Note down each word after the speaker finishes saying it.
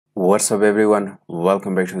What's up everyone,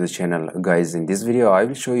 welcome back to the channel. Guys, in this video I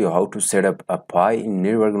will show you how to set up a Pi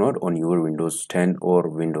network node on your Windows 10 or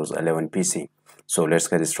Windows 11 PC. So let's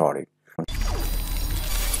get started.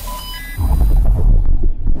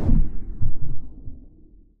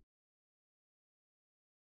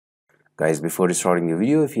 Guys, before starting the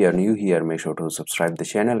video, if you are new here, make sure to subscribe the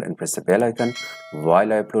channel and press the bell icon.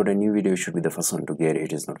 While I upload a new video, you should be the first one to get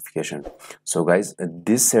its notification. So guys,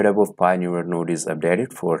 this setup of Pi network node is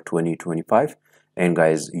updated for 2025, and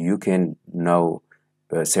guys, you can now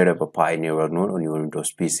set up a Pi network node on your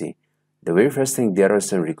Windows PC. The very first thing, there are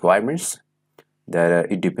some requirements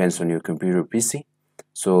that it depends on your computer PC.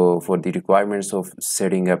 So for the requirements of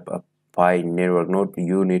setting up a Pi network node,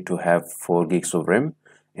 you need to have 4 gigs of RAM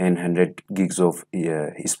and 100 gigs of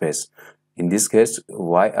space. In this case,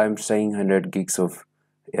 why I'm saying 100 gigs of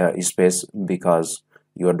space, because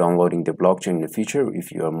you are downloading the blockchain in the future if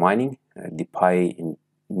you are mining the Pi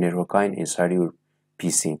network coin inside your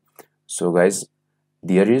PC. So guys,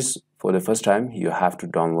 there is, for the first time, you have to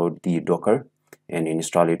download the Docker and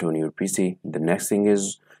install it on your PC. The next thing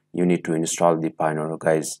is you need to install the Pi node.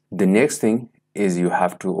 Guys, the next thing is you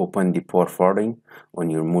have to open the port forwarding on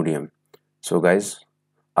your modem. So guys,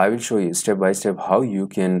 I will show you step by step how you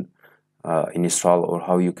can install or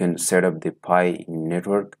how you can set up the Pi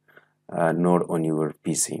network node on your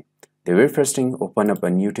PC. The very first thing, open up a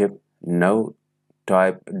new tab. Now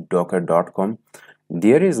type docker.com.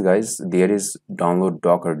 There is, guys, there is download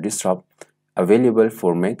Docker desktop available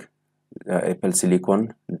for Mac, Apple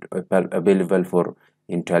Silicon, available for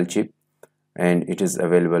Intel chip, and it is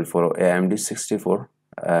available for AMD 64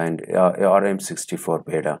 and ARM64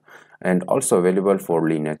 beta, and also available for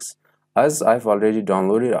Linux. As I've already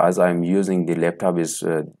downloaded, as I'm using the laptop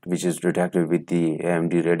which is detected with the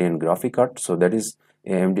AMD Radeon graphic card, so that is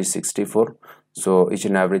AMD 64. So each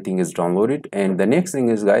and everything is downloaded, and the next thing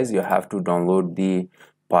is, guys, you have to download the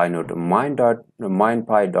Pi node.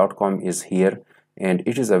 Minepi.com is here, and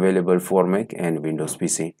it is available for Mac and Windows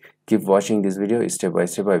PC. Keep watching this video step by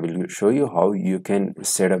step. I will show you how you can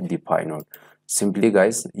set up the Pi node. Simply,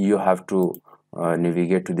 guys, you have to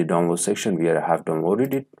navigate to the download section where I have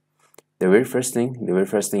downloaded it. The very first thing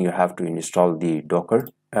you have to install the Docker.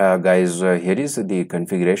 Guys, here is the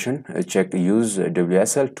configuration. Check use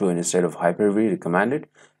WSL2 instead of Hyper-V recommended.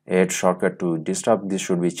 Add shortcut to desktop. This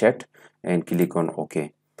should be checked, and click on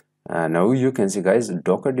OK. Now you can see, guys,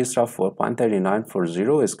 Docker desktop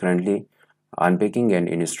 4.3940 is currently unpacking and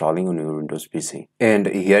installing on your Windows PC. And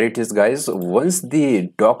here it is, guys. Once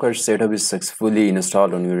the Docker setup is successfully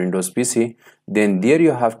installed on your Windows PC, then there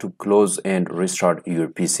you have to close and restart your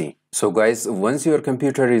PC. So guys, once your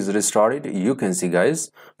computer is restarted, you can see,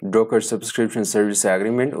 guys, Docker subscription service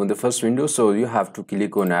agreement on the first window. So you have to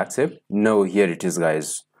click on accept. Now here it is,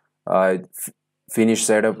 guys. Finish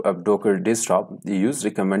setup of Docker desktop. The use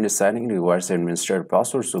recommended setting requires administrator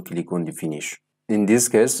password, so click on the finish. In this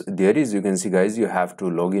case, there is, you can see, guys, you have to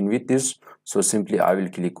log in with this. So simply I will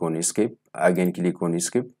click on escape. Again, click on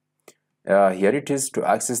escape. Here it is. To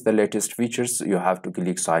access the latest features, you have to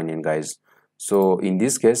click sign in, guys. So in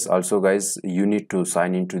this case also, guys, you need to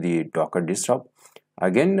sign into the Docker desktop.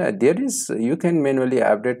 Again, there is, you can manually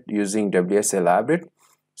update using WSL update.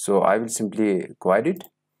 So I will simply quit it.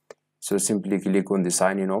 So simply click on the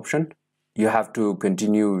sign in option. You have to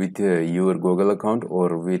continue with your Google account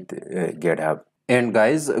or with GitHub. And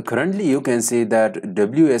guys, currently you can see that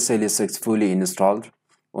WSL is successfully installed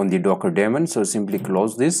on the Docker daemon. So simply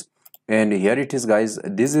close this, and here it is, guys.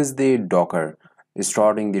 This is the Docker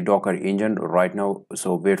starting the Docker engine right now,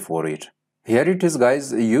 so wait for it. Here it is,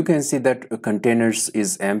 guys. You can see that containers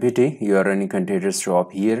is empty. You are running containers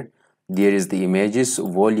shop here. There is the images,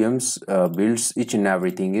 volumes, builds, each and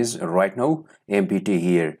everything is right now empty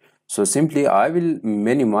here. So simply I will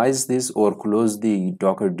minimize this or close the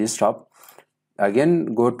Docker desktop.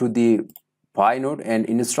 Again, go to the Pi node and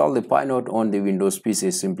install the Pi node on the Windows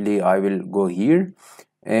PC. Simply I will go here,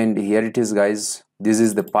 and here it is, guys. This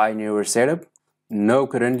is the Pi network setup. Now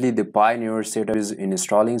currently the Pi network setup is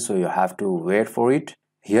installing, so you have to wait for it.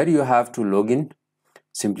 Here you have to log in.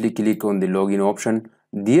 Simply click on the login option.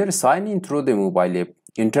 There, sign in through the mobile app.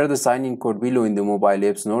 Enter the sign-in code below in the mobile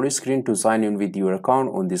app's node screen to sign in with your account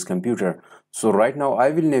on this computer. So right now I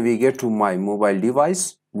will navigate to my mobile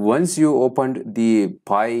device. Once you opened the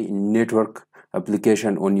Pi network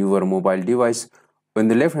application on your mobile device, on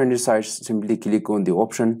the left hand side simply click on the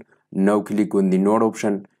option. Now click on the node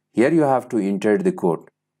option. Here you have to enter the code.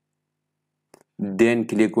 Then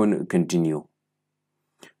click on continue.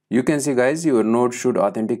 You can see guys, your node should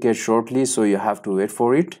authenticate shortly, so you have to wait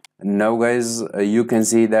for it. Now guys, you can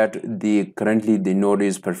see that currently the node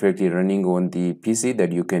is perfectly running on the PC,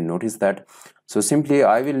 that you can notice that. So simply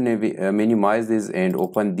I will minimize this and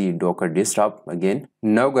open the Docker desktop again.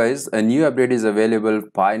 Now guys, a new update is available.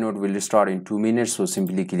 Pinode will restart in 2 minutes, so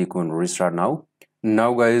simply click on restart now.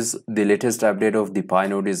 Now guys, the latest update of the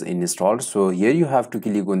Pinode is installed, so here you have to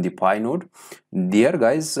click on the Pinode. There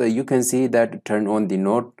guys, you can see that turn on the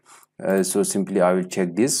node. So simply I will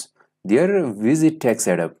check this. There, visit tech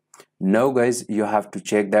setup. Now guys, you have to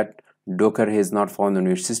check that Docker has not found on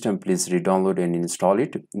your system. Please re-download and install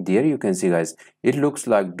it. There you can see guys, it looks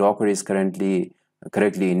like Docker is correctly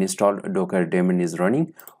installed. Docker daemon is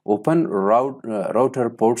running. Open router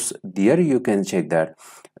ports. There you can check that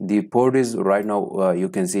the port is right now, you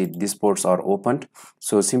can see these ports are opened,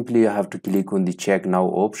 so simply you have to click on the check now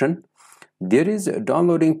option. There is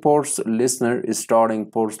downloading ports listener, starting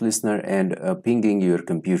ports listener, and pinging your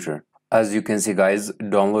computer. As you can see guys,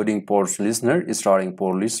 downloading ports listener, starting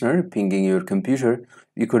port listener, pinging your computer.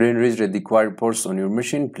 You couldn't reach the required ports on your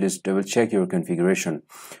machine. Please double check your configuration.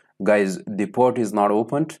 Guys, the port is not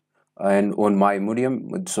opened and on my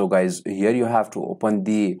modem, so guys, here you have to open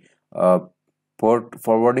the port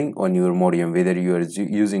forwarding on your modem, whether you are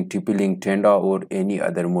using TP-Link, Tenda, or any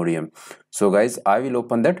other modem. So guys, I will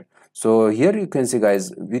open that. So here you can see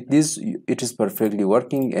guys, with this it is perfectly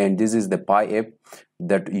working, and this is the Pi app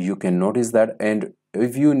that you can notice that. And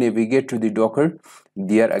if you navigate to the Docker,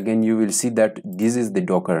 there again you will see that this is the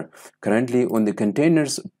Docker currently on the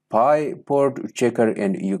containers Pi port checker,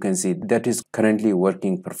 and you can see that is currently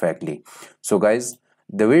working perfectly. So guys,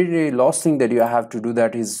 the very last thing that you have to do,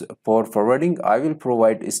 that is port forwarding. I will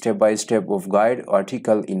provide a step-by-step of guide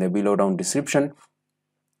article in the below down description.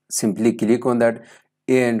 Simply click on that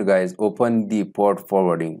and guys, open the port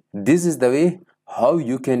forwarding. This is the way how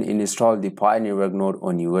you can install the Pi network node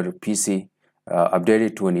on your PC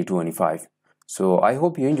updated 2025. So I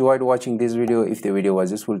hope you enjoyed watching this video. If the video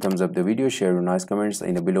was useful, thumbs up the video, share your nice comments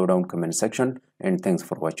in the below down comment section, and thanks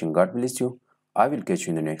for watching. God bless you. I will catch you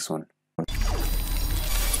in the next one.